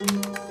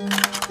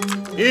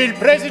Il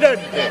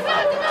presidente.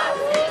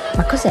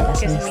 Ma cos'è la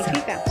Che sinistra?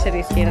 significa se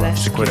rischi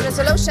adesso?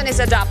 Resolution is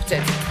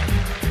adopted.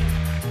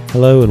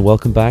 Hello and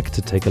welcome back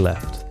to Take a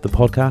Left, the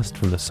podcast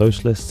from the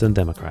Socialists and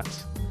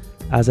Democrats.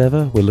 As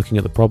ever, we're looking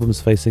at the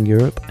problems facing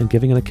Europe and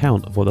giving an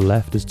account of what the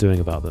left is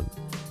doing about them.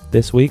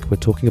 This week, we're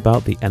talking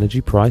about the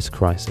energy price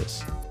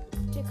crisis.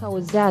 Ce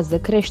cauzează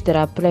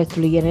creșterea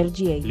prețului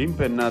energiei?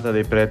 L'impennata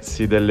dei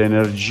prezzi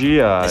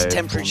dell'energia. As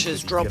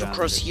temperatures drop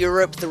across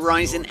Europe, the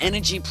rise in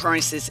energy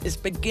prices is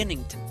beginning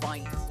to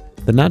bite.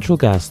 The natural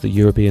gas that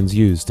Europeans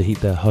use to heat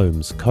their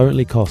homes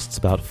currently costs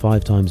about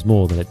 5 times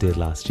more than it did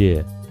last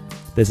year.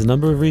 There's a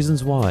number of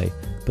reasons why,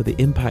 but the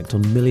impact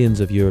on millions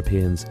of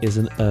Europeans is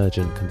an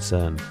urgent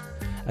concern.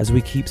 As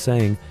we keep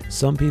saying,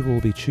 some people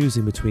will be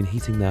choosing between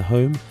heating their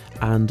home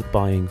and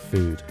buying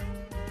food.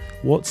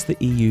 What's the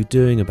EU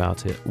doing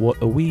about it?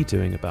 What are we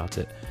doing about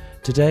it?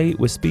 Today,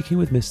 we're speaking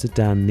with Mr.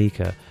 Dan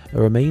Nica, a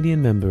Romanian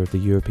member of the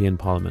European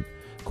Parliament,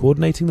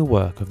 coordinating the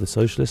work of the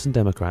Socialists and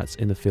Democrats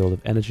in the field of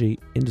energy,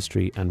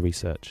 industry and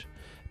research.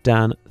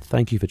 Dan,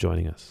 thank you for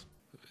joining us.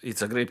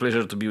 It's a great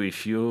pleasure to be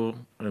with you,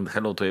 and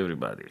hello to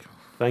everybody.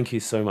 Thank you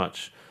so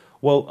much.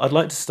 Well, I'd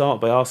like to start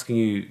by asking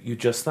you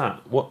just that.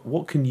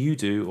 What can you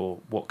do, or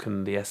what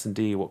can the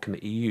S&D, what can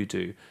the EU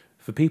do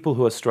for people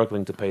who are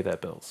struggling to pay their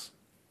bills?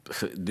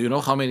 Do you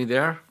know how many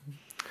there are?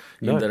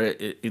 No.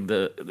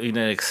 In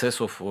excess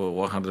of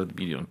 100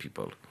 million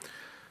people.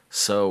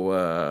 So,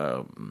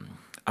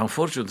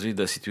 unfortunately,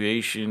 the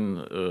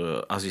situation,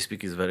 as we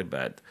speak, is very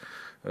bad.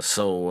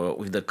 So,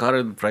 with the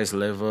current price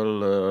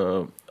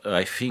level,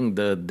 I think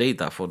the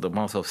data for the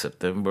month of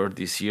September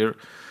this year,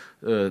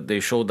 they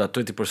show that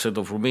 20%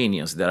 of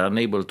Romanians, they are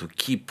unable to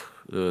keep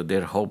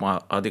their home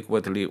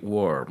adequately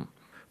warm.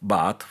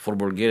 But for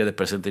Bulgaria, the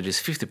percentage is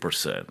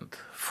 50%,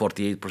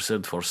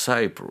 48% for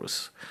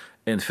Cyprus,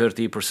 and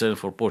 30%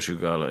 for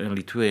Portugal and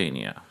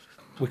Lithuania.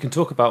 We can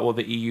talk about what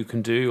the EU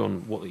can do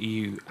and what the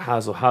EU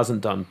has or hasn't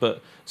done, but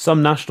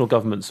some national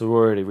governments are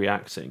already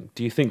reacting.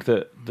 Do you think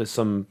that there's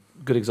some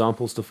good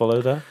examples to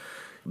follow there?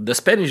 The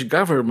Spanish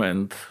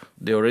government,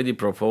 they already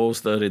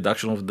proposed a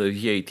reduction of the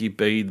VAT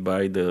paid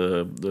by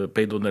the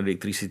paid on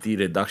electricity,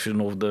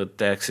 reduction of the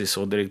taxes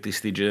on the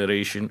electricity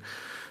generation,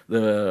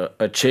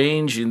 a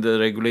change in the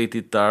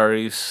regulated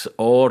tariffs,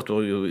 or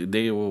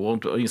they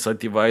want to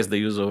incentivize the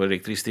use of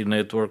electricity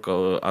network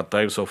at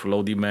times of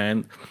low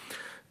demand,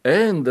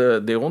 and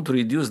they want to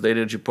reduce the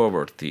energy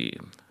poverty.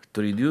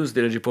 To reduce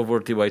the energy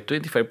poverty by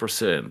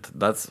 25%.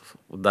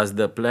 That's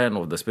the plan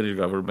of the Spanish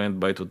government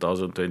by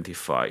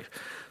 2025.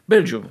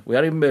 Belgium, we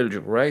are in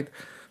Belgium, right?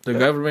 The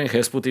government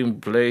has put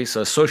in place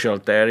a social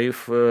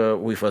tariff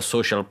with a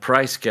social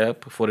price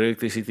cap for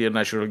electricity and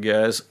natural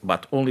gas,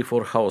 but only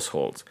for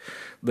households.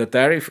 The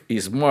tariff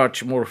is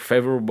much more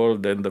favorable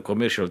than the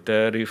commercial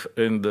tariff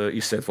and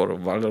is set for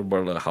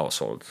vulnerable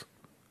households.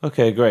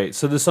 Okay, great.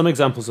 So there's some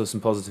examples of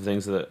some positive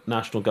things that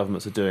national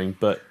governments are doing,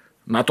 but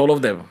not all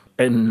of them,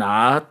 and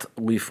not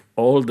with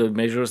all the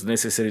measures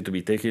necessary to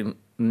be taken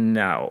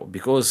now,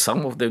 because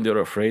some of them, they're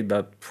afraid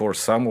that for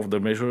some of the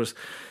measures,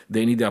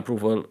 they need the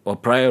approval or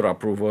prior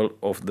approval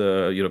of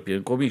the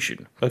European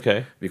Commission.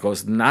 Okay.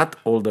 Because not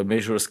all the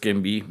measures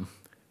can be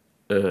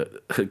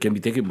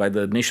taken by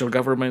the national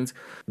governments.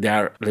 There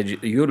are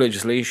EU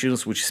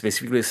legislations which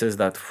specifically says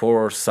that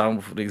for some,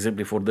 for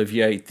example, for the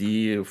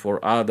VAT,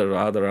 for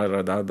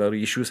other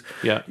issues,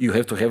 you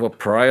have to have a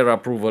prior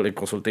approval and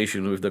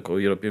consultation with the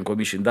European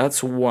Commission.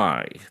 That's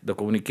why the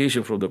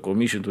communication from the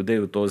Commission today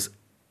was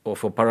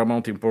of a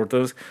paramount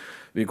importance,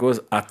 because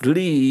at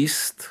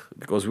least,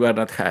 because we are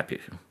not happy,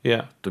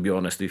 to be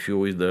honest with you,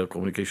 with the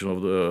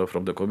communication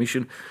from the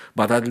Commission,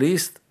 but at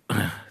least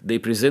they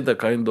present a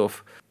kind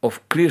of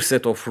clear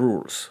set of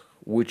rules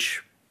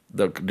which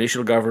the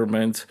national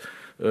government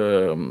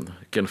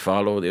can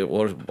follow,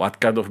 or what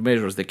kind of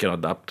measures they can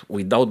adopt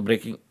without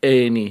breaking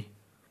any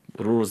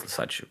rules,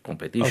 such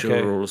competition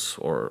rules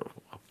or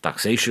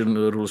taxation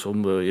rules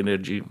on the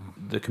energy.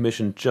 The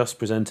Commission just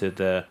presented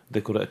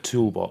they call it a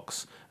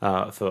toolbox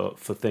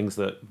for things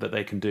that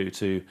they can do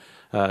to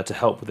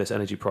help with this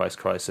energy price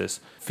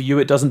crisis. For you,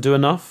 it doesn't do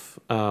enough.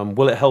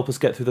 Will it help us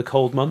get through the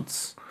cold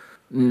months?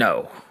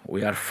 No,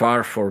 we are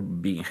far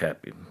from being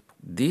happy.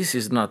 This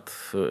is not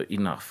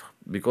enough,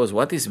 because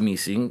what is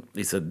missing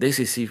is a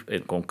decisive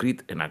and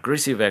concrete and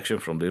aggressive action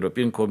from the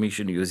European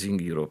Commission using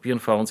European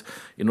funds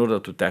in order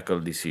to tackle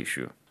this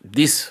issue.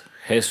 This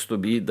has to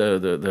be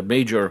the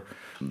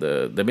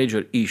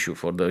major issue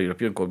for the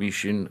European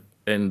Commission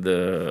and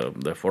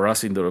for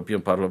us in the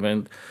European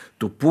Parliament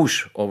to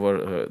push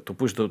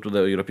to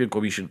the European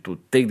Commission to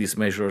take these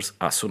measures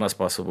as soon as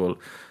possible,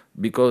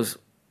 because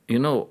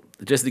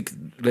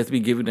let me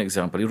give you an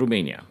example. In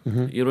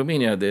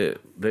Romania,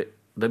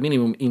 the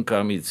minimum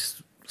income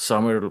is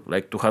somewhere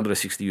like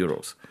 260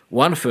 euros.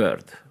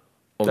 1/3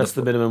 of that's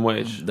the minimum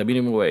wage. The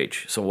minimum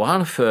wage. So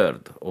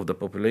 1/3 of the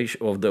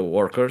population of the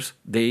workers,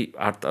 they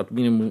are at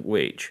minimum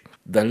wage.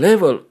 The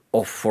level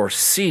of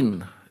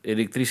foreseen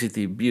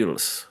electricity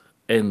bills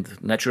and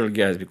natural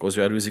gas, because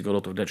we are using a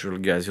lot of natural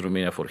gas in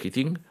Romania for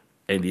heating,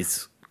 and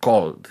it's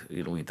cold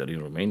in winter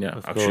in Romania.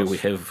 Of Actually, we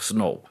course. have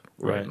snow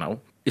right Right. now.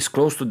 It's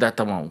close to that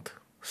amount.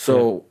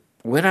 So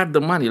where are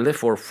the money left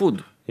for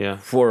food? Yeah.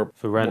 For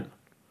rent.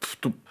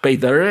 to pay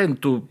the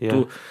rent,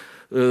 Yeah.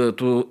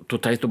 to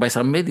try to buy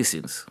some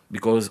medicines,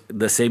 because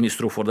the same is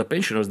true for the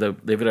pensioners. The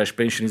average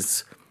pension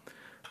is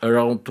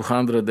around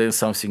 200 and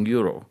something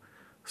euro.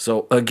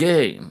 So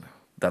again,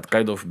 that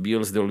kind of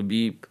bills they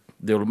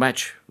will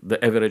match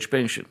the average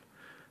pension.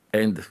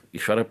 And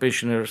if you are a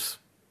pensioner,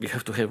 you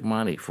have to have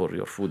money for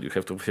your food. You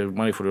have to have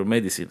money for your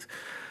medicines,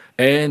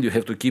 and you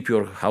have to keep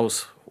your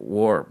house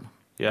warm,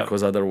 Yeah.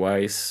 because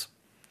otherwise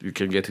you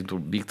can get into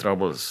big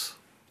troubles.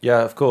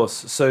 Yeah, of course.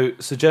 So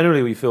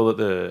generally, we feel that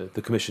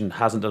the Commission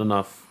hasn't done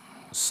enough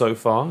so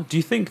far. Do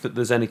you think that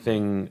there's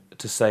anything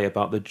to say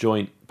about the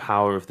joint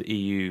power of the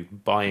EU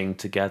buying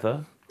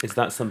together? Is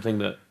that something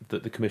that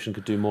the Commission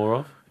could do more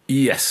of?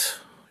 Yes,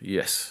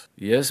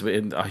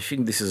 and I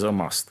think this is a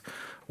must.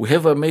 We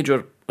have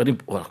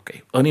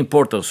an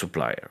important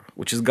supplier,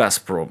 which is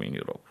Gazprom in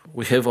Europe.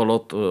 We have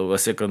a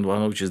second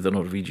one, which is the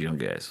Norwegian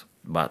gas.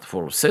 But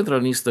for Central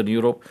and Eastern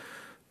Europe,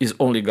 is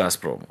only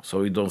Gazprom. So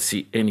we don't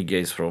see any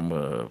gas from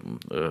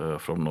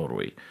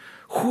Norway.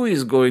 Who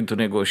is going to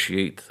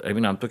negotiate? I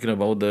mean, I'm talking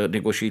about the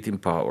negotiating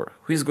power.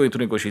 Who is going to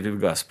negotiate with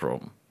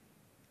Gazprom?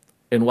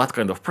 And what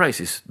kind of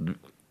prices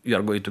you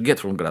are going to get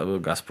from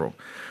Gazprom?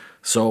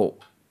 So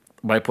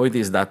my point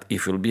is that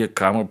if it will be a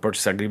common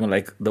purchase agreement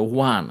like the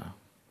one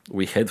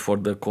we had for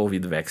the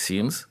COVID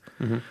vaccines,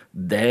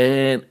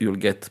 then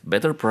you'll get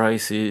better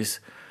prices.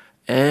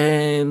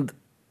 And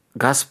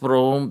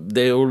Gazprom,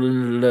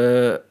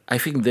 I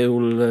think they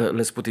will,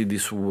 let's put it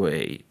this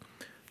way,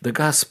 the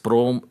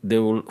Gazprom, they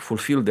will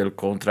fulfill their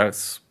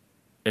contracts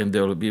and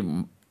they will be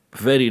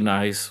very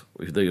nice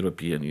with the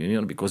European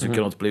Union, because you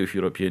cannot play with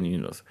European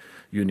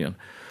Union.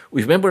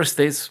 With member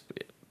states,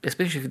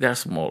 especially if they are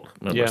small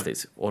member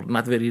states or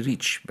not very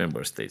rich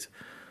member states,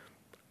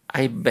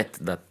 I bet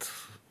that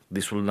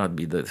this will not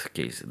be the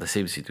case, the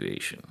same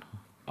situation.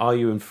 Are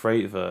you in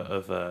favour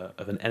of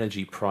an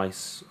energy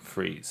price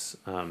freeze?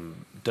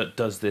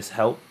 Does this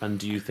help, and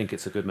do you think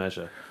it's a good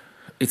measure?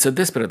 It's a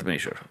desperate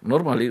measure.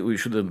 Normally, we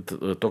shouldn't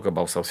talk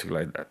about something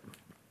like that.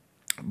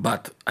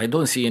 But I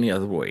don't see any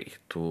other way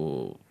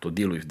to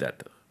deal with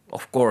that.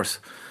 Of course,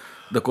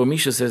 the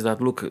Commission says that,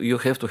 look, you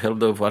have to help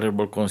the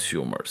vulnerable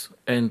consumers.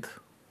 And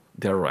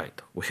they're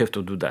right. We have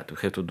to do that. We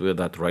have to do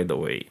that right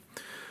away.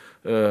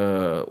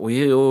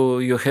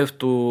 You have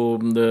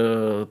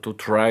to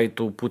try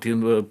to put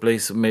in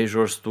place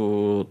measures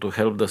to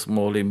help the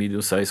small and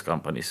medium-sized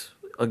companies.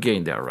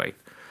 Again, they are right.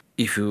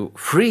 If you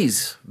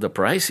freeze the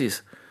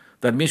prices,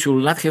 that means you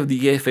will not have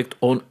the effect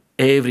on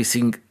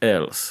everything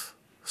else.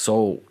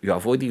 So you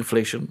avoid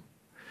inflation.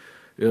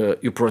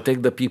 You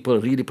protect the people,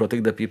 really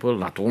protect the people,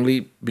 not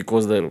only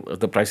because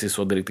the prices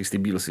of the electricity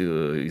bills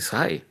is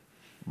high,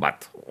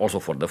 but also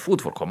for the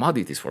food, for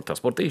commodities, for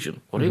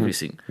transportation, for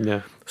everything.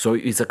 Yeah. So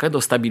it's a kind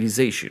of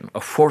stabilization,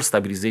 a forced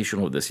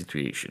stabilization of the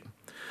situation.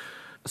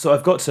 So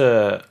I've got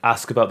to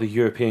ask about the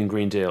European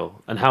Green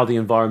Deal and how the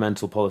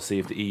environmental policy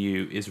of the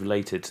EU is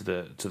related to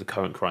the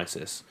current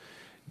crisis.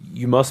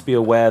 You must be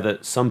aware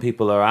that some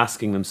people are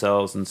asking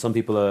themselves, and some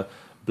people are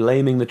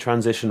blaming the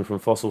transition from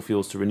fossil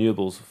fuels to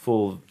renewables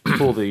for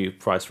the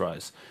price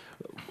rise.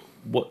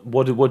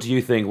 What do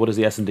you think? What does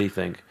the S&D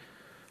think?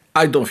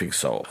 I don't think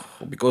so,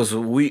 because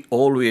we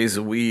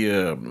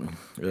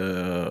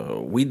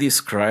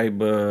describe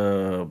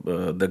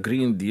the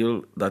Green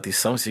Deal that is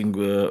something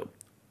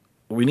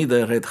we need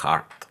a red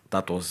heart.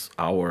 That was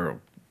our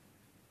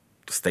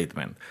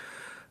statement,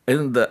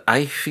 and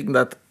I think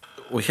that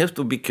we have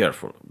to be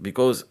careful,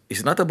 because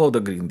it's not about the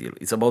Green Deal.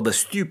 It's about the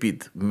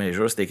stupid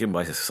measures taken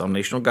by some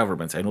national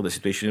governments. I know the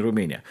situation in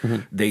Romania.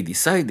 They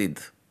decided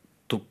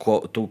to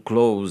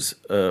close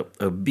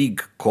a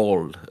big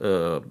coal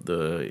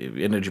the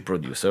energy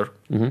producer.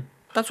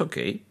 That's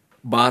okay.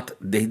 But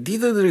they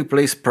didn't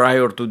replace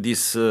prior to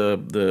this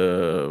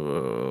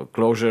the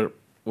closure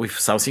with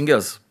something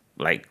else,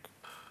 like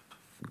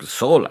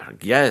solar,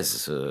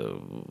 gas,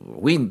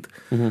 wind.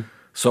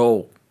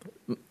 So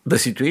the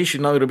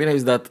situation now in Romania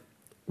is that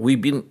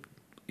we've been,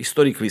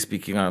 historically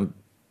speaking,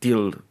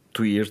 until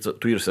 2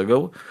 years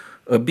ago,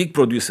 a big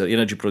producer,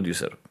 energy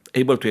producer,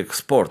 able to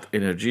export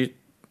energy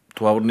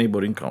to our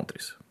neighboring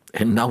countries.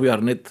 And now we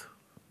are net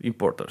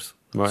importers.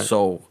 Right.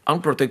 So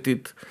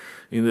unprotected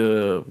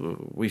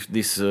with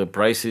these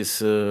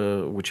prices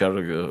which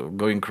are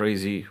going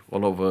crazy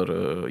all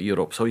over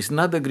Europe. So it's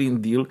not the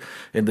Green Deal,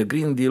 and the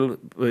Green Deal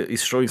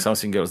is showing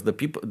something else.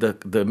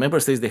 The member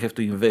states, they have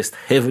to invest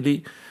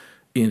heavily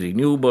in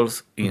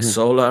renewables, in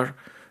solar,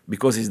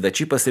 because it's the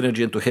cheapest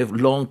energy, and to have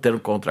long-term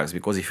contracts.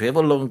 Because if you have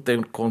a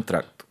long-term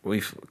contract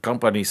with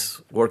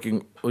companies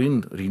working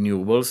in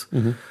renewables,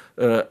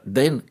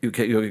 then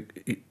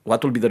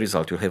what will be the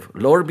result? You'll have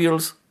lower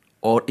bills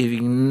or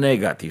even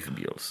negative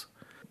bills.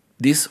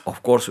 This,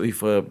 of course,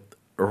 with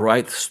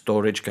right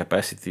storage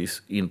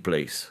capacities in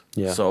place.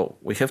 Yeah. So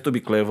we have to be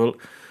clever.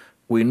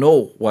 We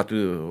know what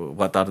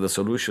are the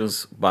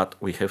solutions, but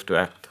we have to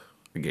act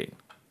again.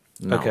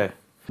 Now. Okay.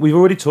 We've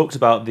already talked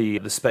about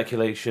the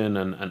speculation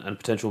and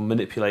potential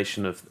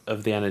manipulation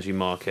of the energy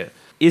market.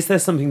 Is there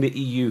something the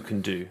EU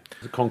can do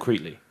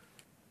concretely?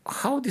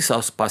 How this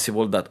is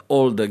possible that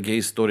all the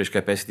gas storage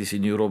capacities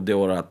in Europe, they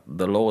were at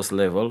the lowest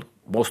level,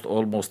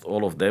 almost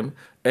all of them,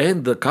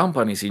 and the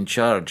companies in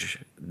charge,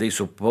 they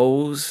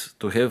suppose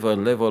to have a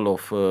level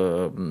of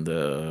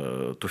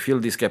to fill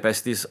these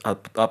capacities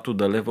up to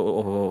the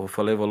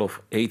level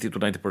of 80 to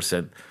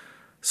 90%.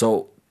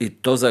 So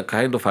it was a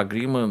kind of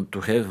agreement to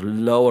have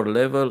lower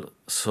level,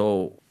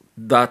 so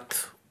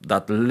that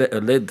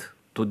led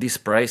to these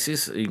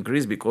prices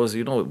increase because,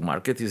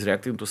 market is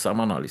reacting to some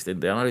analysts. And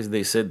the analysts,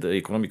 the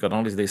economic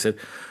analysts, they said,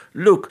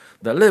 look,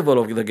 the level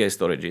of the gas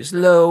storage is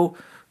low.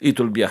 It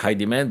will be a high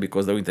demand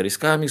because the winter is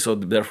coming. So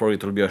therefore,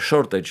 it will be a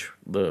shortage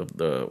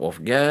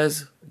of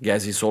gas.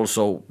 Gas is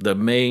also the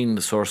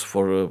main source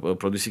for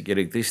producing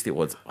electricity,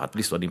 or at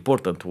least an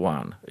important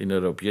one in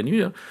the European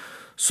Union.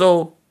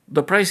 So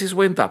the prices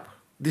went up.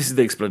 This is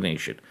the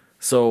explanation.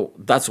 So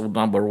that's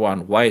number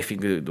one, why I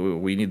think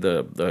we need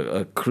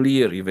a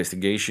clear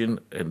investigation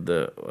and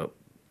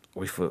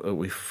with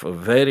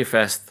very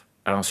fast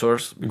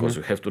answers, because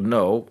we have to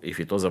know if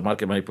it was a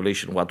market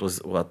manipulation, what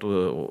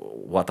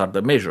are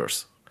the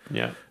measures,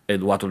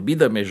 and what will be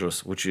the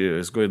measures which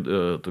is going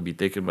to be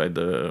taken by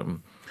the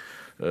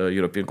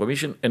European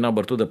Commission, and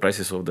number two, the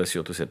prices of the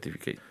CO2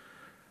 certificate.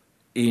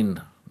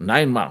 In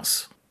 9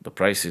 months, the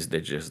prices,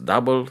 they just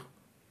doubled,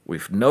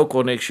 with no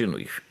connection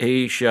with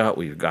Asia,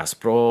 with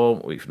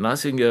Gazprom, with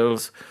nothing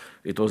else.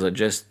 It was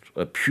just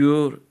a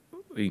pure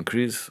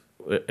increase,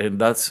 and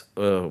that's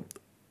the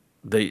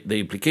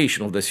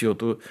implication of the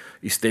CO2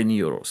 is 10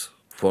 euros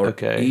for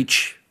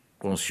each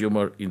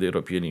consumer in the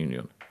European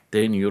Union.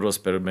 10 euros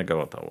per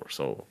megawatt hour.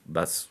 So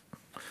that's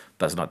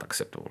not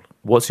acceptable.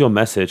 What's your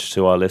message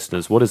to our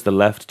listeners? What is the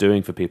left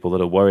doing for people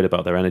that are worried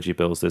about their energy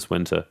bills this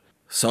winter?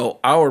 So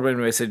our main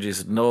message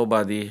is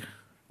nobody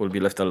will be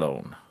left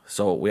alone.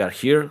 So we are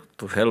here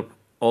to help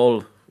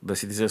all the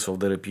citizens of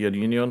the European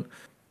Union.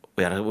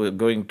 We're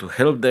going to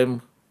help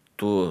them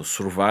to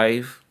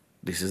survive.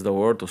 This is the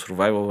word, to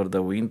survive over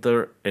the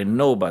winter. And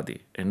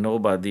nobody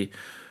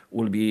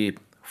will be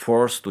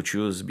forced to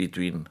choose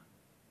between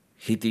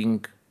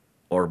heating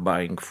or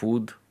buying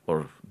food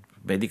or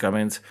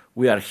medicaments.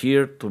 We are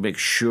here to make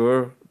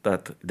sure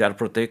that they are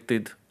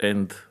protected,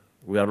 and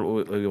we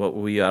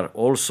are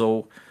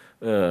also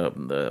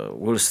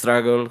will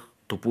struggle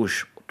to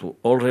push to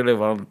all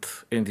relevant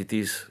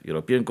entities,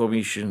 European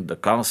Commission, the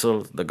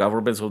Council, the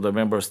governments of the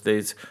member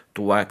states,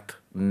 to act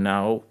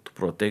now to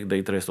protect the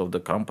interest of the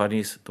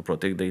companies, to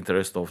protect the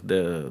interest of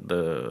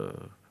the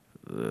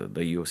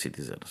EU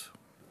citizens.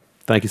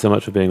 Thank you so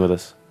much for being with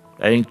us.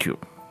 Thank you.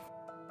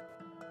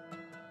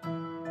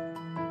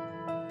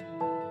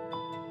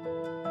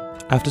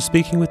 After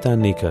speaking with Dan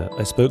Nika,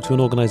 I spoke to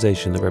an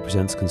organisation that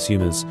represents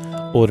consumers,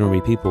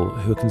 ordinary people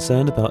who are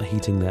concerned about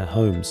heating their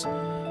homes.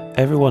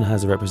 Everyone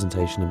has a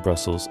representation in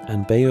Brussels,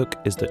 and BEUC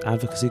is the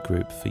advocacy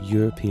group for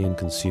European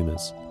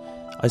consumers.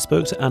 I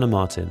spoke to Anna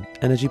Martin,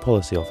 Energy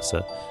Policy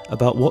Officer,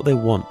 about what they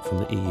want from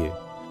the EU.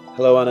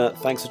 Hello Anna,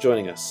 thanks for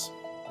joining us.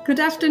 Good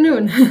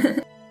afternoon.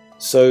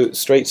 So,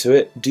 straight to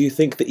it, do you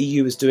think the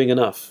EU is doing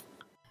enough?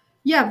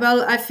 Yeah,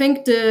 well, I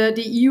think the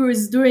EU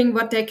is doing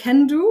what they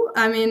can do.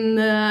 I mean,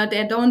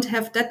 they don't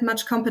have that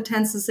much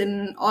competences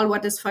in all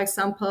what is, for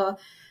example,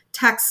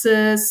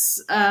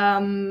 taxes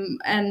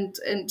and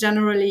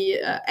generally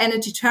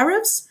energy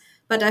tariffs.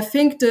 But I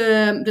think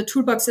the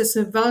toolbox is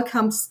a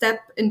welcome step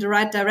in the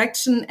right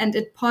direction, and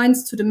it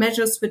points to the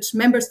measures which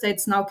member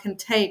states now can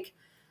take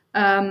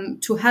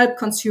to help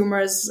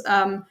consumers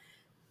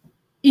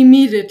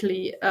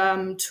immediately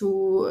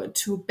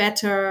to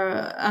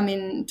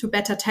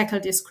better tackle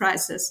this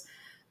crisis.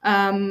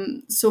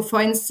 So,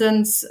 for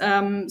instance,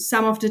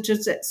 some of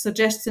the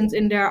suggestions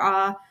in there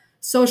are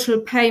social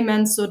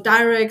payments, so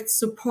direct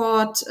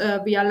support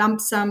via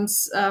lump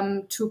sums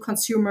to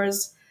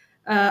consumers,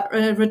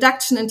 a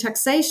reduction in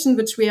taxation,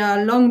 which we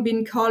are long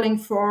been calling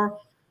for,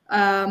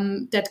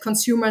 that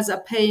consumers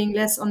are paying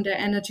less on their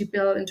energy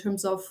bill in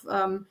terms of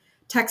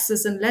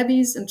taxes and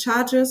levies and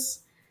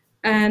charges,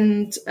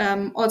 and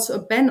also a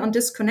ban on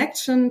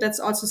disconnection. That's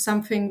also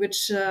something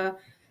which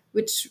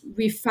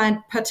we find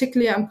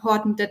particularly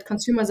important, that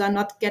consumers are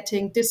not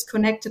getting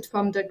disconnected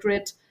from the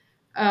grid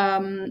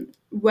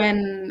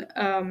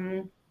when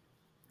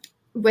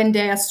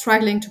they are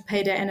struggling to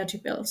pay their energy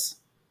bills.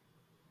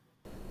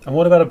 And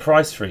what about a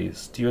price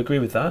freeze? Do you agree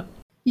with that?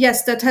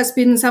 Yes, that has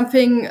been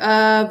something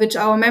which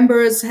our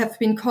members have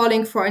been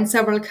calling for in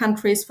several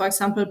countries, for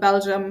example,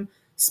 Belgium,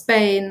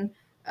 Spain,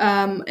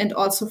 and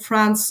also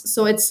France.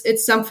 So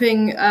it's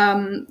something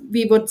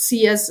we would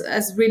see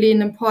as really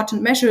an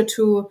important measure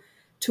to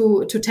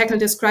tackle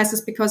this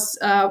crisis, because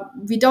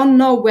we don't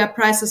know where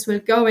prices will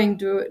going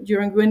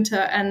during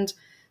winter, and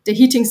the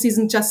heating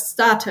season just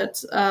started.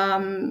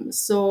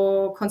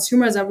 So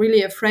consumers are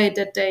really afraid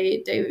that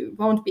they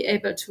won't be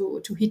able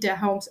to heat their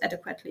homes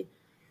adequately.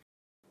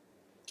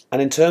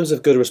 And in terms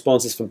of good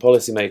responses from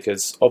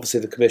policymakers, obviously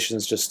the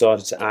Commission's just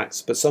started to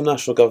act, but some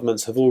national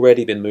governments have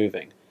already been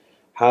moving.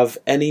 Have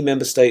any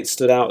member states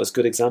stood out as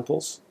good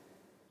examples?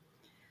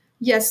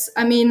 Yes,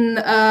 I mean,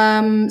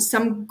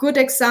 some good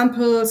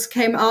examples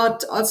came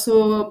out,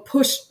 also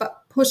pushed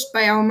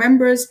by our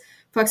members.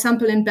 For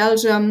example, in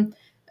Belgium,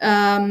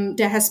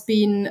 there has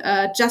been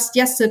just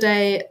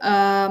yesterday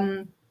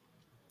a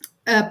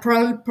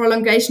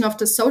prolongation of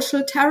the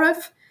social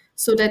tariff,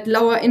 so that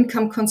lower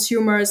income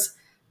consumers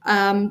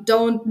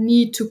don't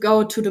need to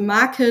go to the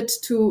market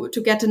to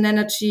get an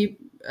energy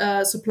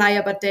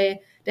supplier, but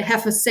they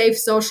have a safe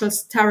social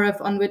tariff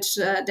on which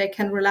they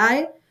can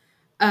rely.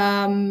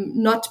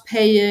 Not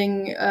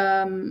paying,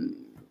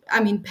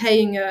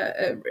 paying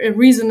a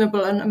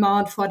reasonable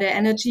amount for their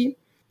energy.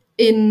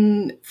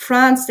 In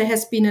France, there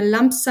has been a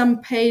lump sum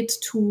paid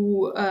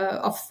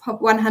of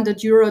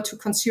 100 euro to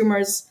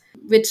consumers,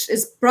 which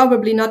is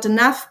probably not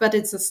enough, but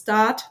it's a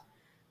start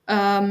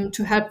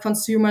to help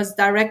consumers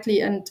directly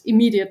and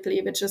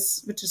immediately, which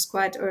is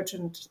quite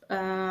urgent.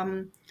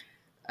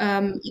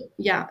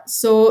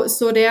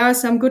 So there are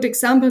some good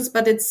examples,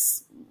 but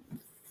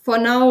for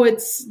now,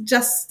 it's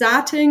just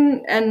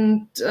starting,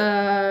 and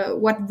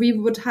what we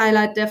would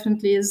highlight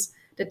definitely is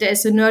that there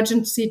is an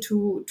urgency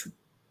to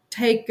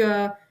take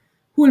a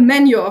whole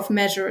menu of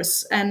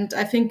measures, and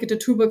I think the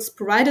toolbox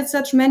provided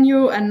such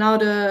menu, and now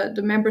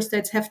the member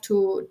states have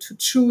to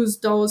choose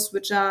those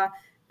which are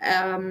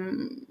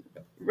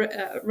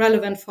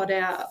relevant for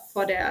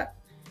their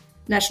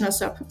national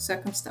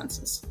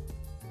circumstances.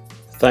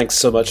 Thanks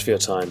so much for your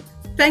time.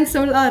 Thanks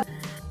a lot.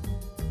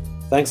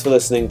 Thanks for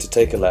listening to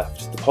Take a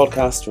Left, the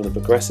podcast from the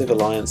Progressive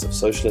Alliance of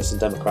Socialists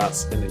and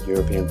Democrats in the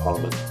European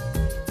Parliament.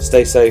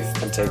 Stay safe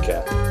and take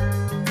care.